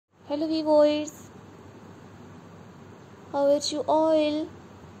Hello viewers, how are you all?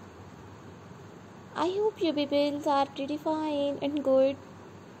 I hope you people are pretty fine and good.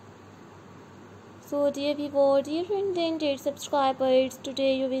 So dear viewers, dear friends and dear subscribers,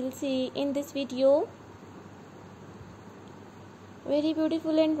 today you will see in this video very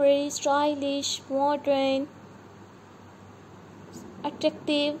beautiful and very stylish, modern,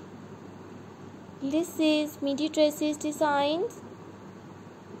 attractive laces, midi dresses designs.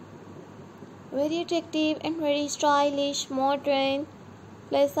 Very attractive and very stylish, modern,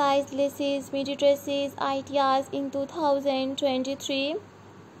 plus size laces, midi dresses ideas in 2023.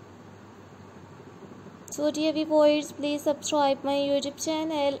 So dear viewers, please subscribe my YouTube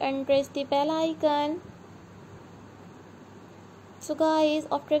channel and press the bell icon. So guys,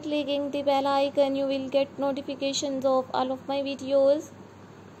 after clicking the bell icon, you will get notifications of all of my videos.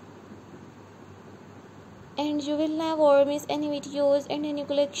 And you will never miss any videos and any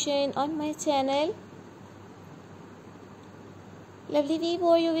collection on my channel. Lovely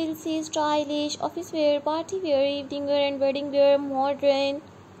viewer, you will see stylish office wear, party wear, evening wear and wedding wear, modern,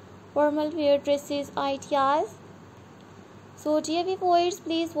 formal wear dresses ideas. So dear viewers,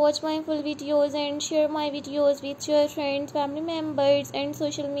 please watch my full videos and share my videos with your friends, family members and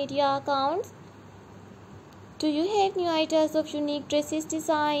social media accounts. Do you have new ideas of unique dresses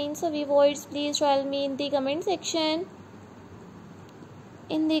designs? So viewers, please tell me in the comment section.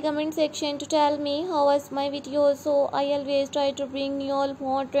 To tell me how was my video. So I always try to bring you all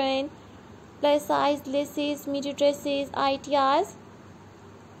modern, plus size laces, midi dresses ideas.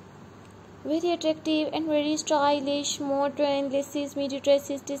 Very attractive and very stylish, modern laces, midi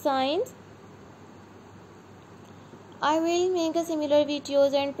dresses designs. I will make a similar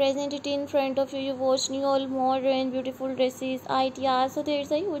videos and present it in front of you. You watch new all modern beautiful dresses ideas. So there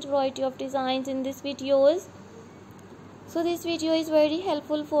is a huge variety of designs in these videos. So this video is very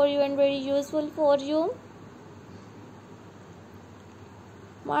helpful for you and very useful for you.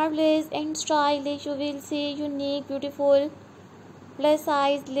 Marvelous and stylish, you will see unique, beautiful, plus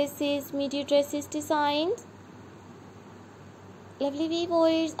size laces, midi dresses designs. Lovely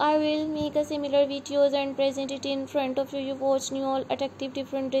viewers, I will make a similar videos and present it in front of you. You watch new all attractive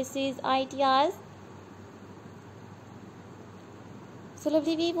different dresses ideas. So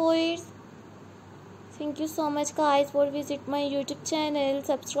lovely viewers, thank you so much guys for visit my YouTube channel,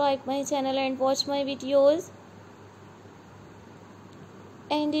 subscribe my channel and watch my videos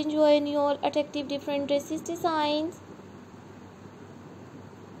and enjoy new all attractive different dresses designs.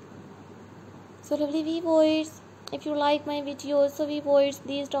 So lovely viewers, if you like my videos, so viewers,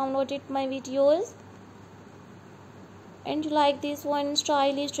 please download it my videos. And you like this one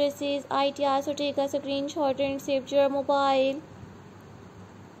stylish dresses ideas, so take a screenshot and save your mobile.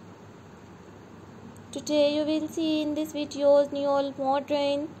 Today you will see in this videos new all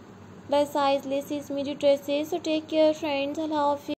modern, plus size laces, midi dresses. So take care friends. Allah Hafiz.